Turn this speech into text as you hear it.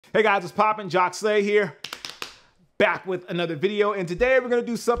Hey guys, what's poppin'? Jacques Slade here, back with another video, and today we're gonna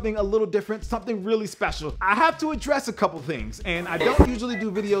do something a little different, something really special. I have to address a couple things, and I don't usually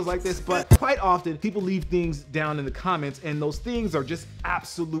do videos like this, but quite often people leave things down in the comments, and those things are just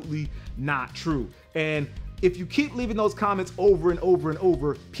absolutely not true. And if you keep leaving those comments over and over and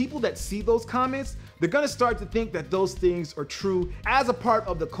over, people that see those comments, they're gonna start to think that those things are true. As a part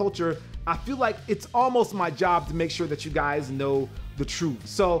of the culture, I feel like it's almost my job to make sure that you guys know the truth.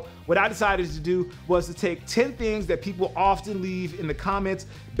 So what I decided to do was to take 10 things that people often leave in the comments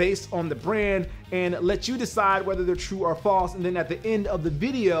based on the brand and let you decide whether they're true or false. And then at the end of the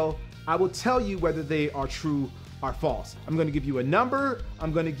video, I will tell you whether they are true or false. I'm gonna give you a number,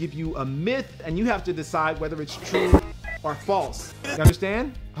 I'm gonna give you a myth, and you have to decide whether it's true or false. You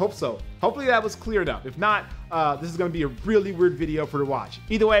understand? I hope so. Hopefully that was clear enough. If not, this is gonna be a really weird video for to watch.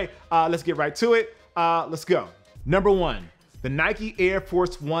 Either way, let's get right to it. Let's go. Number 1, the Nike Air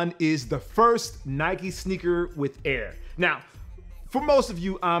Force 1 is the first Nike sneaker with air. Now, for most of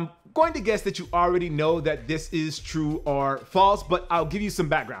you, I'm going to guess that you already know that this is true or false, but I'll give you some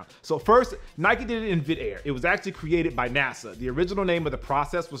background. So first, Nike did it in mid-air. It was actually created by NASA. The original name of the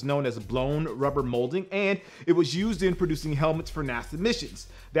process was known as blown rubber molding, and it was used in producing helmets for NASA missions.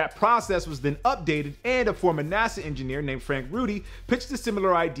 That process was then updated, and a former NASA engineer named Frank Rudy pitched a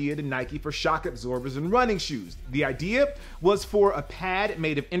similar idea to Nike for shock absorbers in running shoes. The idea was for a pad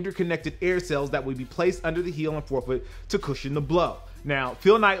made of interconnected air cells that would be placed under the heel and forefoot to cushion the blow. Now,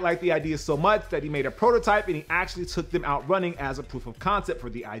 Phil Knight liked the idea so much that he made a prototype and he actually took them out running as a proof of concept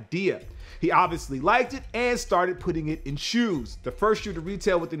for the idea. He obviously liked it and started putting it in shoes. The first shoe to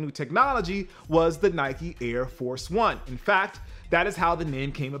retail with the new technology was the Nike Air Force 1. In fact, that is how the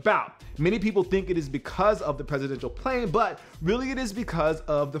name came about. Many people think it is because of the presidential plane, but really it is because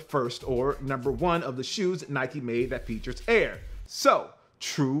of the first, or number 1, of the shoes Nike made that features air. So,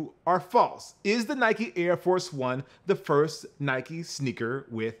 true or false? Is the Nike Air Force 1 the first Nike sneaker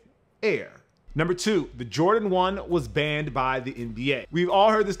with air? Number 2, the Jordan 1 was banned by the NBA. We've all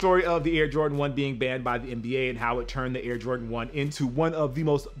heard the story of the Air Jordan 1 being banned by the NBA and how it turned the Air Jordan 1 into one of the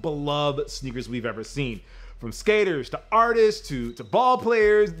most beloved sneakers we've ever seen. From skaters to artists to ball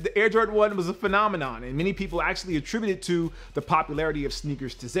players, the Air Jordan 1 was a phenomenon, and many people actually attribute it to the popularity of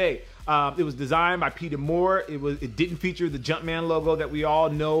sneakers today. It was designed by Peter Moore. It didn't feature the Jumpman logo that we all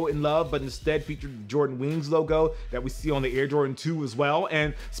know and love, but instead featured the Jordan Wings logo that we see on the Air Jordan 2 as well.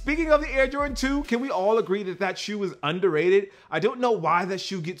 And speaking of the Air Jordan 2, can we all agree that that shoe is underrated? I don't know why that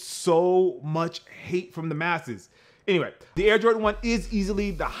shoe gets so much hate from the masses. Anyway, the Air Jordan 1 is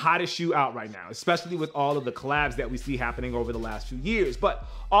easily the hottest shoe out right now, especially with all of the collabs that we see happening over the last few years. But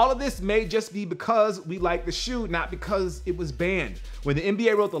all of this may just be because we like the shoe, not because it was banned. When the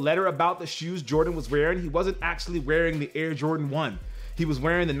NBA wrote the letter about the shoes Jordan was wearing, he wasn't actually wearing the Air Jordan 1. He was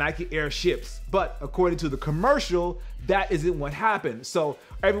wearing the Nike Air Ships. But according to the commercial, that isn't what happened. So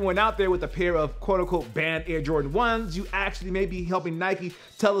everyone out there with a pair of quote-unquote banned Air Jordan 1s, you actually may be helping Nike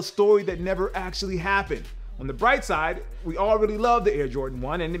tell a story that never actually happened. On the bright side, we all really love the Air Jordan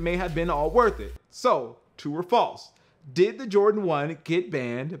 1 and it may have been all worth it. So, true or false? Did the Jordan 1 get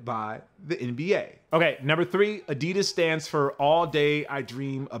banned by the NBA? Okay, number 3, Adidas stands for All Day I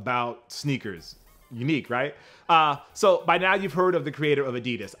Dream About Sneakers. Unique, right? So by now you've heard of the creator of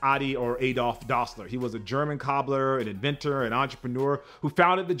Adidas, Adi or Adolf Dassler. He was a German cobbler, an inventor, an entrepreneur who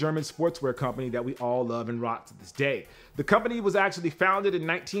founded the German sportswear company that we all love and rock to this day. The company was actually founded in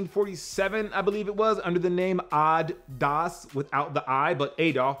 1947, I believe it was, under the name Adidas without the I, but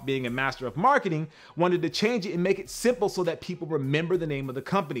Adolf, being a master of marketing, wanted to change it and make it simple so that people remember the name of the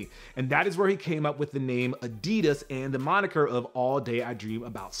company. And that is where he came up with the name Adidas and the moniker of All Day I Dream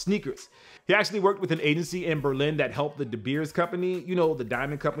About Sneakers. He actually worked with an agency in Berlin that helped the De Beers company, you know, the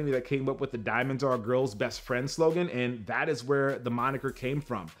diamond company that came up with the "Diamonds are a girl's best friend" slogan, and that is where the moniker came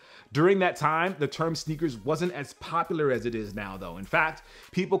from. During that time, the term sneakers wasn't as popular as it is now, though. In fact,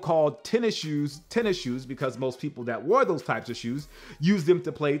 people called tennis shoes because most people that wore those types of shoes used them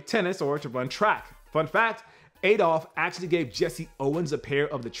to play tennis or to run track. Fun fact, Adolf actually gave Jesse Owens a pair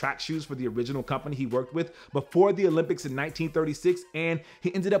of the track shoes for the original company he worked with before the Olympics in 1936, and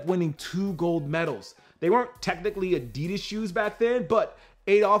he ended up winning 2 gold medals. They weren't technically Adidas shoes back then, but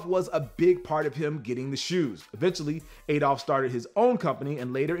Adolf was a big part of him getting the shoes. Eventually, Adolf started his own company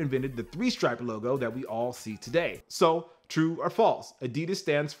and later invented the 3-stripe logo that we all see today. So, true or false? Adidas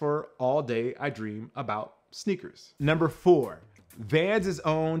stands for All Day I Dream About Sneakers. Number 4, Vans is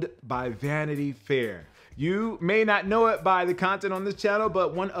owned by Vanity Fair. You may not know it by the content on this channel,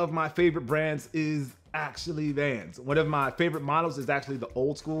 but one of my favorite brands is actually Vans. One of my favorite models is actually the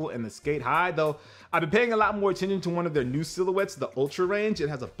old school and the skate high, though I've been paying a lot more attention to one of their new silhouettes, the Ultra range. It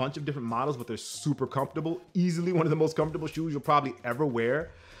has a bunch of different models, but they're super comfortable. Easily one of the most comfortable shoes you'll probably ever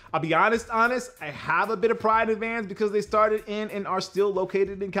wear. I'll be honest, I have a bit of pride in Vans because they started in and are still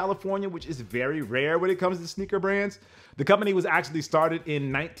located in California, which is very rare when it comes to sneaker brands. The company was actually started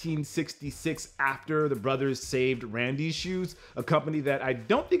in 1966 after the brothers saved Randy's shoes, a company that I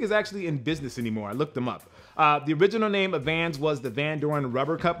don't think is actually in business anymore. I looked them up. The original name of Vans was the Van Doren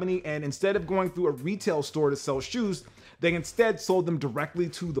Rubber Company, and instead of going through a retail store to sell shoes, they instead sold them directly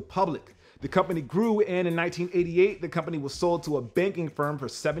to the public. The company grew, and in 1988, the company was sold to a banking firm for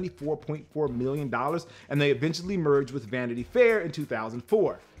 $74.4 million, and they eventually merged with Vanity Fair in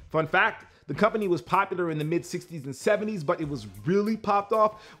 2004. Fun fact, the company was popular in the mid-60s and 70s, but it was really popped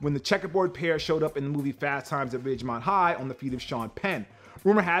off when the checkerboard pair showed up in the movie Fast Times at Ridgemont High on the feet of Sean Penn.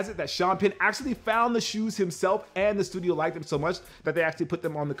 Rumor has it that Sean Penn actually found the shoes himself, and the studio liked them so much that they actually put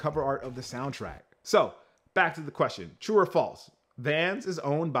them on the cover art of the soundtrack. So, back to the question, true or false? Vans is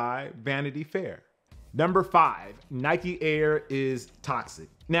owned by Vanity Fair. Number 5, Nike Air is toxic.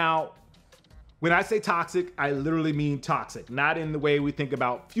 Now, when I say toxic, I literally mean toxic, not in the way we think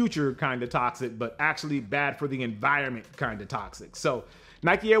about future kind of toxic, but actually bad for the environment kind of toxic. So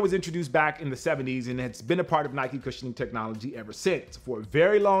Nike Air was introduced back in the 70s and it's been a part of Nike cushioning technology ever since. For a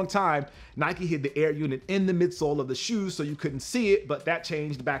very long time, Nike hid the Air unit in the midsole of the shoes so you couldn't see it, but that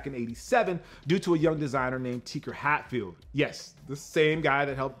changed back in '87 due to a young designer named Tinker Hatfield. Yes, the same guy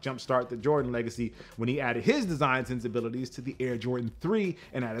that helped jumpstart the Jordan legacy when he added his design sensibilities to the Air Jordan 3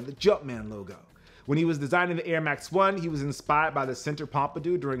 and added the Jumpman logo. When he was designing the Air Max 1, he was inspired by the Center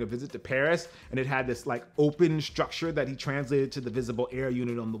Pompidou during a visit to Paris, and it had this like open structure that he translated to the visible Air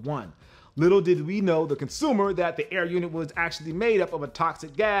unit on the one. Little did we know, the consumer, that the Air unit was actually made up of a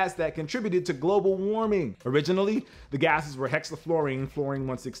toxic gas that contributed to global warming. Originally, the gases were hexafluorine,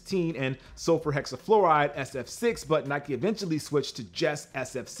 fluorine-116, and sulfur hexafluoride, SF6, but Nike eventually switched to just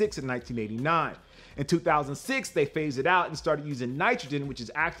SF6 in 1989. In 2006, they phased it out and started using nitrogen, which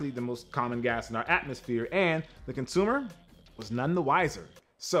is actually the most common gas in our atmosphere, and the consumer was none the wiser.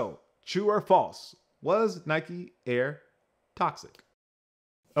 So, true or false, was Nike Air toxic?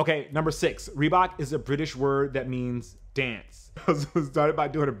 Okay, number 6, Reebok is a British word that means dance. I started by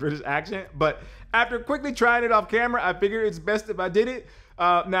doing a British accent, but after quickly trying it off camera, I figured it's best if I did it.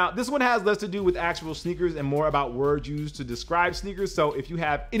 Now, this one has less to do with actual sneakers and more about words used to describe sneakers. So if you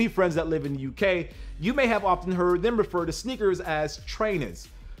have any friends that live in the UK, you may have often heard them refer to sneakers as trainers.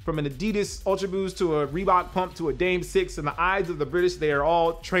 From an Adidas Ultra Boost to a Reebok Pump to a Dame 6, in the eyes of the British, they are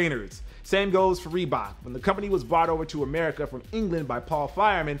all trainers. Same goes for Reebok. When the company was brought over to America from England by Paul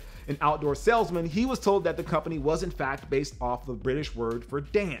Fireman, an outdoor salesman, he was told that the company was in fact based off the British word for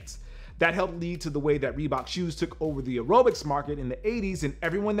dance. That helped lead to the way that Reebok shoes took over the aerobics market in the 80s, and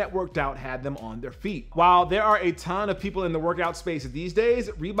everyone that worked out had them on their feet. While there are a ton of people in the workout space these days,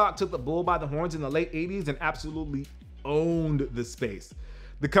 Reebok took the bull by the horns in the late 80s and absolutely owned the space.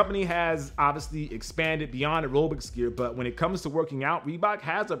 The company has obviously expanded beyond aerobics gear, but when it comes to working out, Reebok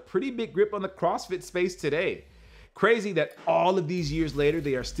has a pretty big grip on the CrossFit space today. Crazy that all of these years later,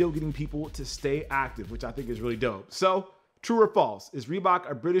 they are still getting people to stay active, which I think is really dope. So, true or false, is Reebok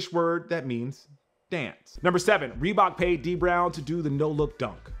a British word that means dance? Number 7, Reebok paid Dee Brown to do the no-look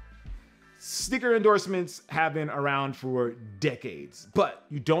dunk. Sneaker endorsements have been around for decades, but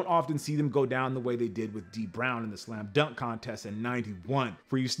you don't often see them go down the way they did with Dee Brown in the slam dunk contest in '91.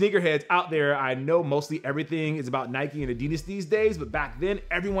 For you sneakerheads out there, I know mostly everything is about Nike and Adidas these days, but back then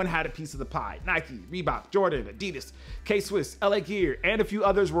everyone had a piece of the pie. Nike, Reebok, Jordan, Adidas, K-Swiss, LA Gear, and a few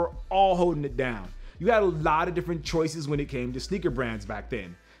others were all holding it down. You had a lot of different choices when it came to sneaker brands back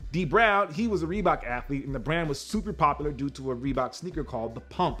then. Dee Brown, he was a Reebok athlete, and the brand was super popular due to a Reebok sneaker called the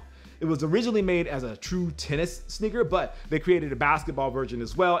Pump. It was originally made as a true tennis sneaker, but they created a basketball version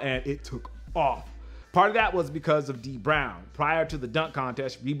as well, and it took off. Part of that was because of Dee Brown. Prior to the dunk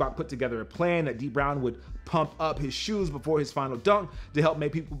contest, Reebok put together a plan that Dee Brown would pump up his shoes before his final dunk to help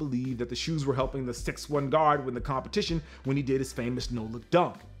make people believe that the shoes were helping the 6'1" guard win the competition when he did his famous no-look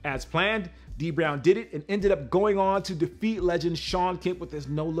dunk. As planned, Dee Brown did it and ended up going on to defeat legend Shawn Kemp with his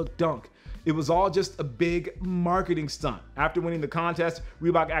no-look dunk. It was all just a big marketing stunt. After winning the contest,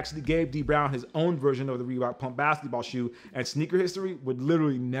 Reebok actually gave Dee Brown his own version of the Reebok Pump basketball shoe, and sneaker history would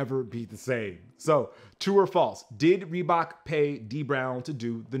literally never be the same. So, true or false, did Reebok pay Dee Brown to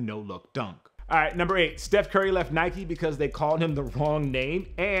do the no-look dunk? All right, number 8, Steph Curry left Nike because they called him the wrong name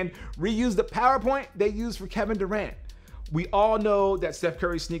and reused the PowerPoint they used for Kevin Durant. We all know that Steph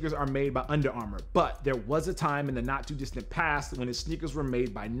Curry's sneakers are made by Under Armour, but there was a time in the not too distant past when his sneakers were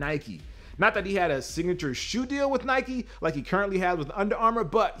made by Nike. Not that he had a signature shoe deal with Nike like he currently has with Under Armour,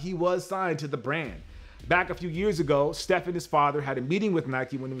 but he was signed to the brand. Back a few years ago, Steph and his father had a meeting with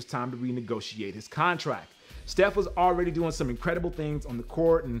Nike when it was time to renegotiate his contract. Steph was already doing some incredible things on the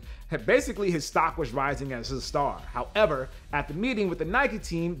court and basically his stock was rising as a star. However, at the meeting with the Nike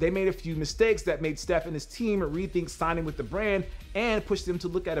team, they made a few mistakes that made Steph and his team rethink signing with the brand and pushed them to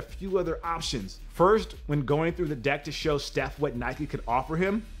look at a few other options. First, when going through the deck to show Steph what Nike could offer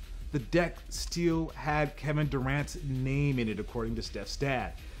him, the deck still had Kevin Durant's name in it, according to Steph's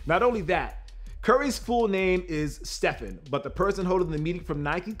dad. Not only that, Curry's full name is Stephen, but the person holding the meeting from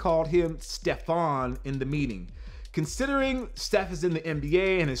Nike called him Stefan in the meeting. Considering Steph is in the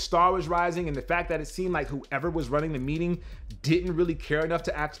NBA and his star was rising, and the fact that it seemed like whoever was running the meeting didn't really care enough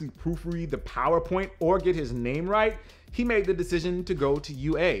to actually proofread the PowerPoint or get his name right, he made the decision to go to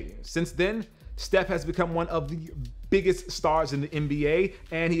UA. Since then, Steph has become one of the biggest stars in the NBA,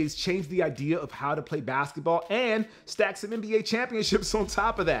 and he has changed the idea of how to play basketball and stacked some NBA championships on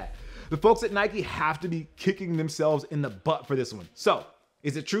top of that. The folks at Nike have to be kicking themselves in the butt for this one. So,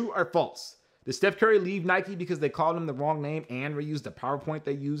 is it true or false? Did Steph Curry leave Nike because they called him the wrong name and reused the PowerPoint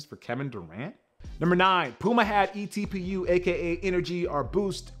they used for Kevin Durant? Number 9, Puma had ETPU, aka Energy or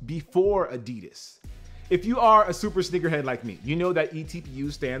Boost, before Adidas. If you are a super sneakerhead like me, you know that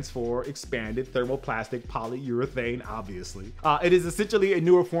ETPU stands for Expanded Thermoplastic Polyurethane, obviously. It is essentially a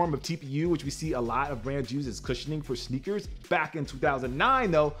newer form of TPU, which we see a lot of brands use as cushioning for sneakers. Back in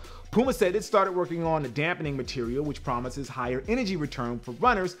 2009, though, Puma said it started working on a dampening material, which promises higher energy return for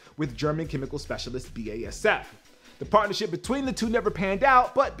runners with German chemical specialist BASF. The partnership between the two never panned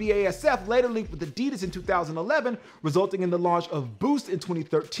out, but BASF later linked with Adidas in 2011, resulting in the launch of Boost in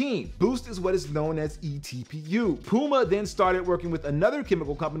 2013. Boost is what is known as ETPU. Puma then started working with another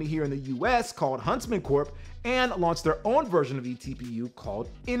chemical company here in the US called Huntsman Corp and launched their own version of ETPU called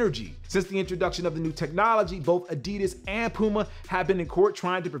Energy. Since the introduction of the new technology, both Adidas and Puma have been in court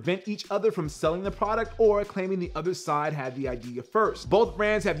trying to prevent each other from selling the product or claiming the other side had the idea first. Both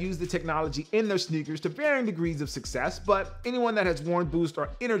brands have used the technology in their sneakers to varying degrees of success, but anyone that has worn Boost or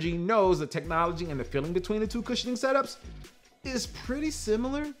Energy knows the technology and the feeling between the two cushioning setups is pretty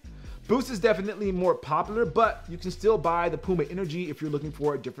similar. Boost is definitely more popular, but you can still buy the Puma Energy if you're looking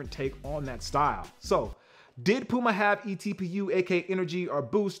for a different take on that style. So, did Puma have ETPU, aka Energy or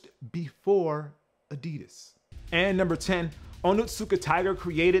Boost, before Adidas? And number 10, Onitsuka Tiger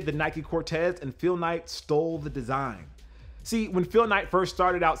created the Nike Cortez and Phil Knight stole the design. See, when Phil Knight first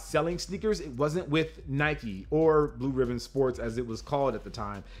started out selling sneakers, it wasn't with Nike or Blue Ribbon Sports as it was called at the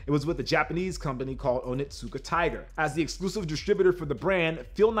time. It was with a Japanese company called Onitsuka Tiger. As the exclusive distributor for the brand,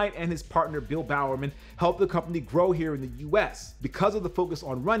 Phil Knight and his partner Bill Bowerman helped the company grow here in the US. Because of the focus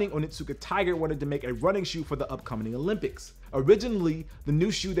on running, Onitsuka Tiger wanted to make a running shoe for the upcoming Olympics. Originally, the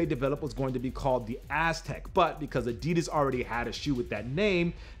new shoe they developed was going to be called the Aztec, but because Adidas already had a shoe with that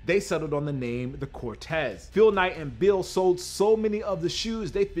name, they settled on the name the Cortez. Phil Knight and Bill sold so many of the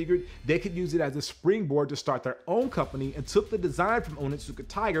shoes, they figured they could use it as a springboard to start their own company and took the design from Onitsuka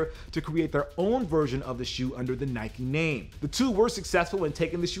Tiger to create their own version of the shoe under the Nike name. The two were successful in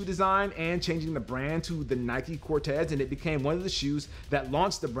taking the shoe design and changing the brand to the Nike Cortez, and it became one of the shoes that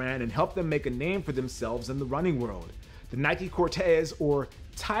launched the brand and helped them make a name for themselves in the running world. The Nike Cortez, or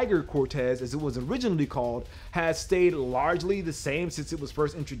Tiger Cortez as it was originally called, has stayed largely the same since it was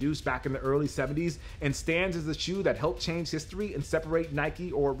first introduced back in the early 70s and stands as a shoe that helped change history and separate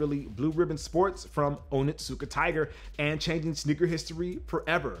Nike, or really Blue Ribbon Sports, from Onitsuka Tiger and changing sneaker history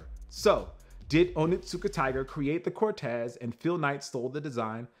forever. So, did Onitsuka Tiger create the Cortez and Phil Knight stole the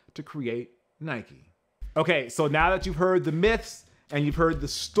design to create Nike? Okay, so now that you've heard the myths and you've heard the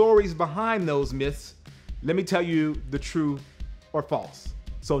stories behind those myths, let me tell you the true or false.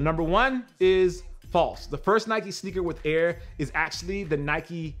 So number 1 is false. The first Nike sneaker with air is actually the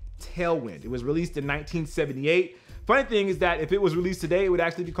Nike Tailwind. It was released in 1978. Funny thing is that if it was released today, it would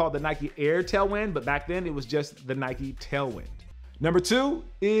actually be called the Nike Air Tailwind, but back then it was just the Nike Tailwind. Number 2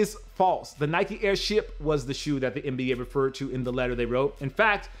 is false. The Nike Airship was the shoe that the NBA referred to in the letter they wrote. In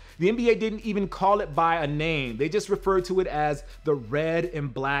fact, the NBA didn't even call it by a name. They just referred to it as the red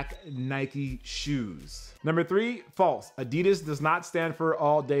and black Nike shoes. Number 3, false. Adidas does not stand for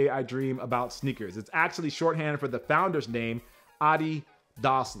All Day I Dream About Sneakers. It's actually shorthand for the founder's name, Adi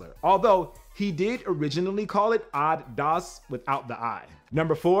Dassler. Although he did originally call it Adidas without the I.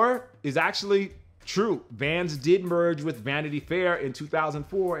 Number 4 is actually true. Vans did merge with Vanity Fair in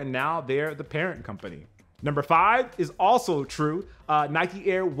 2004, and now they're the parent company. Number 5 is also true. Nike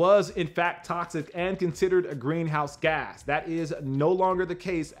Air was in fact toxic and considered a greenhouse gas. That is no longer the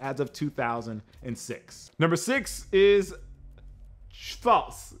case as of 2006. Number 6 is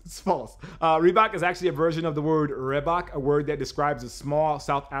False. It's false. Reebok is actually a version of the word Reebok, a word that describes a small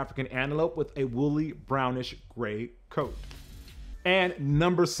South African antelope with a woolly brownish gray coat. And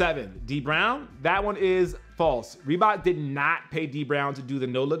number 7, D Brown. That one is false. Reebok did not pay D Brown to do the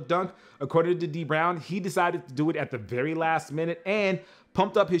no-look dunk. According to D Brown, he decided to do it at the very last minute and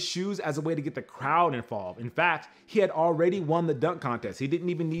pumped up his shoes as a way to get the crowd involved. In fact, he had already won the dunk contest. He didn't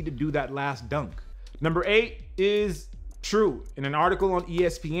even need to do that last dunk. Number 8 is true. In an article on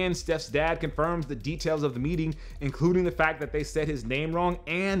ESPN, Steph's dad confirms the details of the meeting, including the fact that they said his name wrong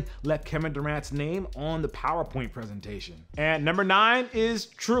and left Kevin Durant's name on the PowerPoint presentation. And number 9 is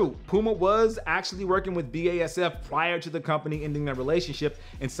true. Puma was actually working with BASF prior to the company ending their relationship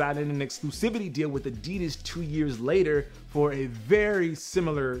and signing an exclusivity deal with Adidas 2 years later for a very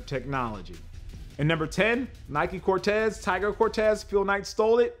similar technology. And number 10, Nike Cortez, Tiger Cortez, Phil Knight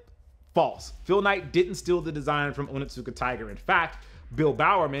stole it. False. Phil Knight didn't steal the design from Onitsuka Tiger. In fact, Bill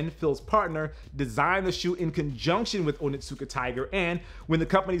Bowerman, Phil's partner, designed the shoe in conjunction with Onitsuka Tiger, and when the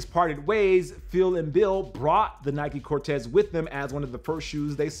companies parted ways, Phil and Bill brought the Nike Cortez with them as one of the first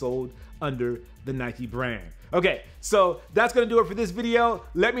shoes they sold under the Nike brand. Okay, so that's gonna do it for this video.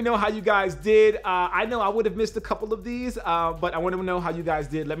 Let me know how you guys did. I know I would have missed a couple of these, but I want to know how you guys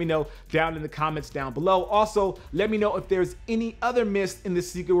did. Let me know down in the comments down below. Also, let me know if there's any other myths in the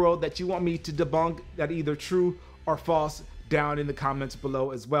sneaker world that you want me to debunk that are either true or false down in the comments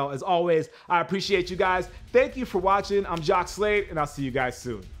below as well. As always, I appreciate you guys. Thank you for watching. I'm Jacques Slade, and I'll see you guys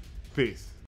soon. Peace.